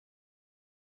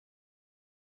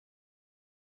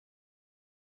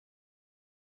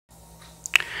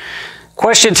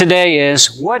Question today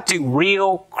is, what do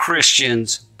real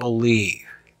Christians believe?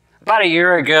 About a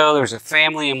year ago, there was a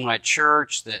family in my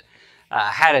church that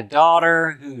had a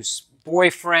daughter whose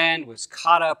boyfriend was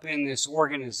caught up in this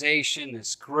organization,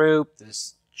 this group,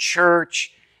 this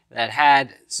church that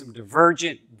had some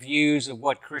divergent views of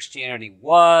what Christianity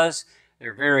was.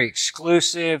 They're very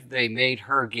exclusive. They made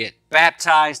her get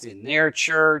baptized in their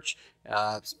church,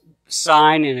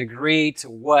 sign and agree to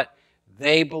what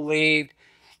they believed.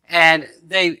 And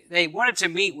they wanted to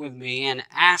meet with me and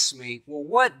ask me, well,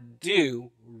 what do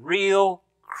real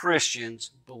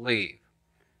Christians believe?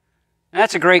 And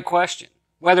that's a great question.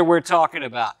 Whether we're talking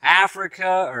about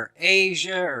Africa or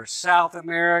Asia or South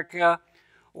America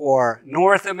or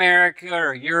North America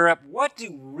or Europe, what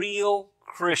do real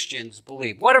Christians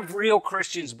believe? What have real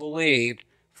Christians believed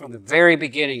from the very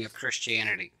beginning of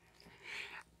Christianity?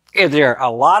 Is there a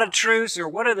lot of truths, or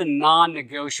what are the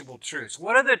non-negotiable truths?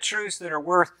 What are the truths that are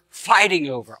worth fighting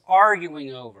over,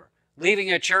 arguing over,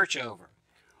 leaving a church over?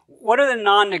 What are the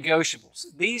non-negotiables?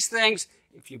 These things,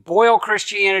 if you boil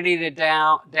Christianity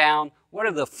down, what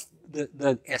are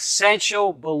the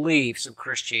essential beliefs of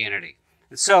Christianity?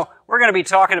 And so we're going to be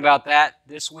talking about that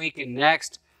this week and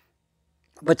next.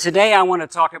 But today I want to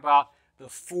talk about the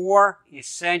 4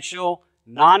 essential,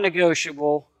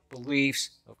 non-negotiable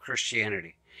beliefs of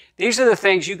Christianity. These are the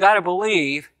things you got to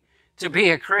believe to be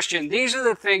a Christian. These are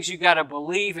the things you got to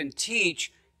believe and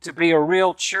teach to be a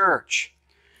real church.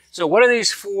 So what are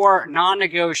these 4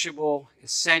 non-negotiable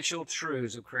essential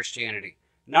truths of Christianity?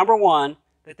 Number 1,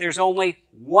 that there's only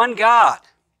one God,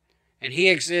 and He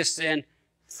exists in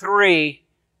 3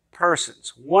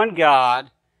 persons. One God,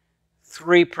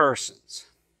 3 persons.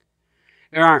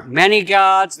 There aren't many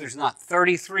gods. There's not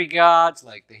 33 gods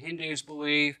like the Hindus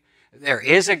believe. There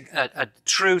is a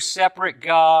true separate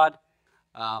God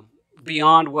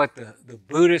beyond what the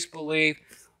Buddhists believe.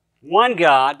 One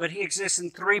God, but He exists in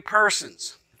 3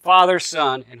 persons, Father,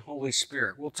 Son, and Holy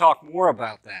Spirit. We'll talk more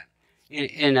about that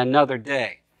in another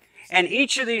day. And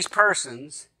each of these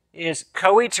persons is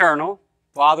co-eternal.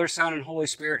 Father, Son, and Holy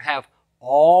Spirit have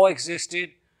all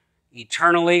existed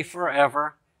eternally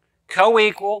forever.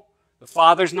 Co-equal. The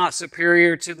Father's not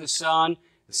superior to the Son.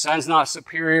 The Son's not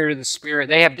superior to the Spirit.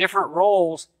 They have different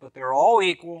roles, but they're all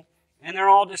equal and they're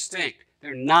all distinct.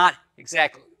 They're not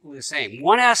exactly the same.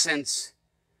 One essence,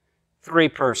 3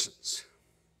 persons.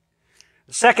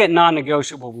 The second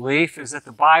non-negotiable belief is that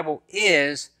the Bible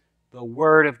is the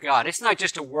Word of God. It's not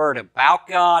just a word about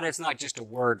God. It's not just a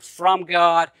word from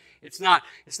God. It's not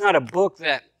a book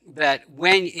that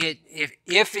when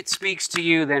if it speaks to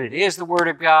you, then it is the Word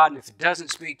of God, and if it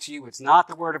doesn't speak to you, it's not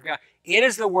the Word of God. It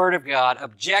is the Word of God,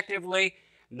 objectively,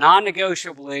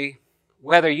 non-negotiably,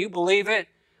 whether you believe it,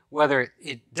 whether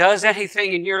it does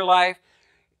anything in your life,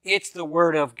 it's the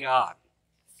Word of God.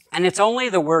 And it's only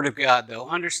the Word of God, though.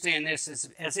 Understand this,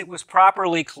 as it was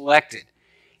properly collected.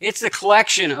 It's the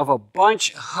collection of a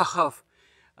bunch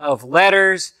of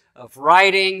letters, of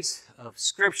writings, of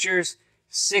scriptures,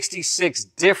 66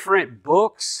 different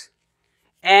books,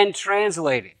 and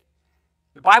translated.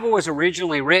 The Bible was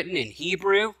originally written in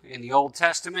Hebrew in the Old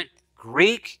Testament,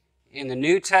 Greek in the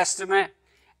New Testament.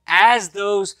 As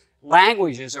those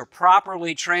languages are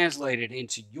properly translated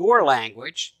into your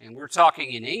language, and we're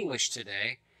talking in English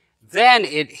today, then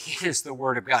it is the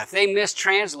Word of God. If they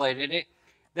mistranslated it,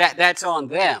 that's on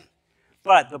them.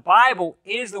 But the Bible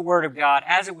is the Word of God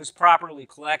as it was properly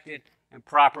collected and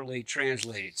properly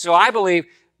translated. So I believe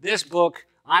this book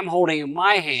I'm holding in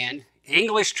my hand,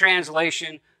 English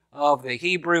translation of the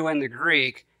Hebrew and the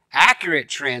Greek, accurate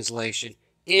translation,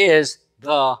 is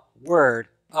the Word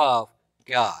of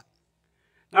God.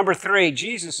 Number 3,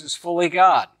 Jesus is fully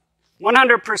God.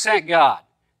 100% God.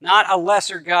 Not a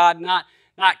lesser God, not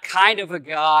kind of a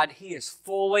God. He is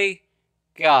fully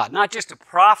God. Not just a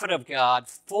prophet of God,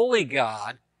 fully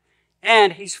God,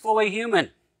 and He's fully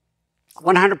human.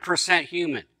 100%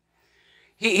 human.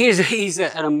 He's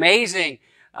an amazing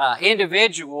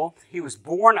individual. He was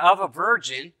born of a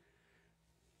virgin,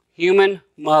 human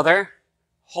mother,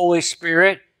 Holy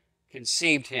Spirit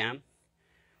conceived Him.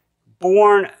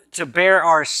 Born to bear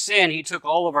our sin, He took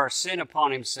all of our sin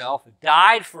upon Himself,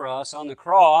 died for us on the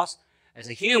cross. As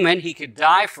a human, He could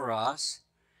die for us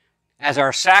as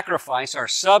our sacrifice, our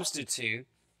substitute,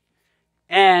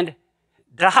 and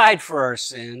died for our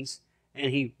sins,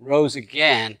 and He rose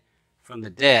again from the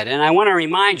dead. And I want to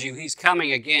remind you, He's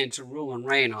coming again to rule and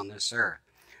reign on this earth.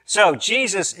 So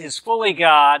Jesus is fully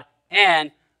God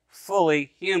and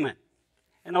fully human.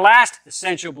 And the last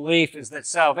essential belief is that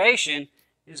salvation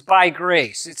is by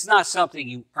grace. It's not something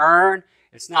you earn.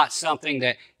 It's not something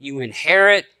that you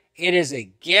inherit. It is a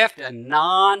gift,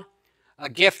 a a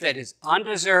gift that is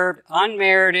undeserved,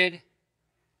 unmerited,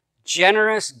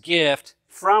 generous gift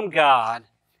from God.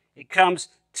 It comes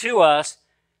to us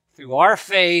through our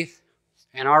faith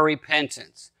and our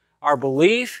repentance. Our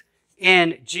belief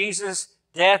in Jesus'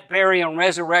 death, burial, and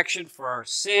resurrection for our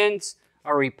sins,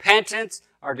 our repentance,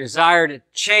 our desire to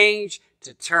change,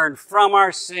 to turn from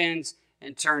our sins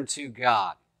and turn to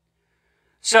God.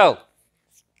 So,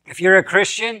 if you're a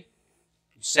Christian,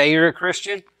 you say you're a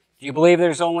Christian, do you believe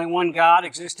there's only one God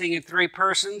existing in three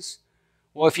persons?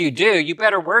 Well, if you do, you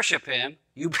better worship Him.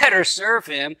 You better serve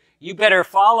Him. You better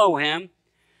follow Him.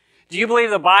 Do you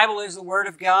believe the Bible is the Word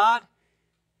of God?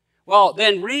 Well,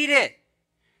 then read it.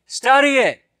 Study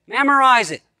it.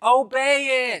 Memorize it.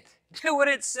 Obey it. Do what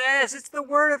it says. It's the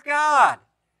Word of God.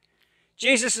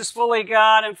 Jesus is fully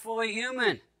God and fully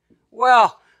human.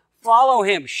 Well, follow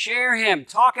Him. Share Him.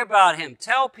 Talk about Him.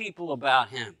 Tell people about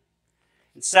Him.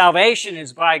 And salvation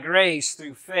is by grace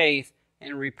through faith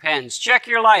and repentance. Check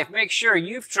your life. Make sure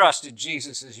you've trusted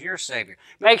Jesus as your Savior.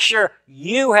 Make sure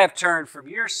you have turned from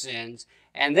your sins,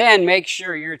 and then make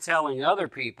sure you're telling other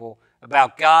people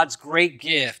about God's great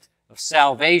gift of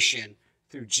salvation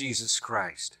through Jesus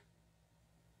Christ.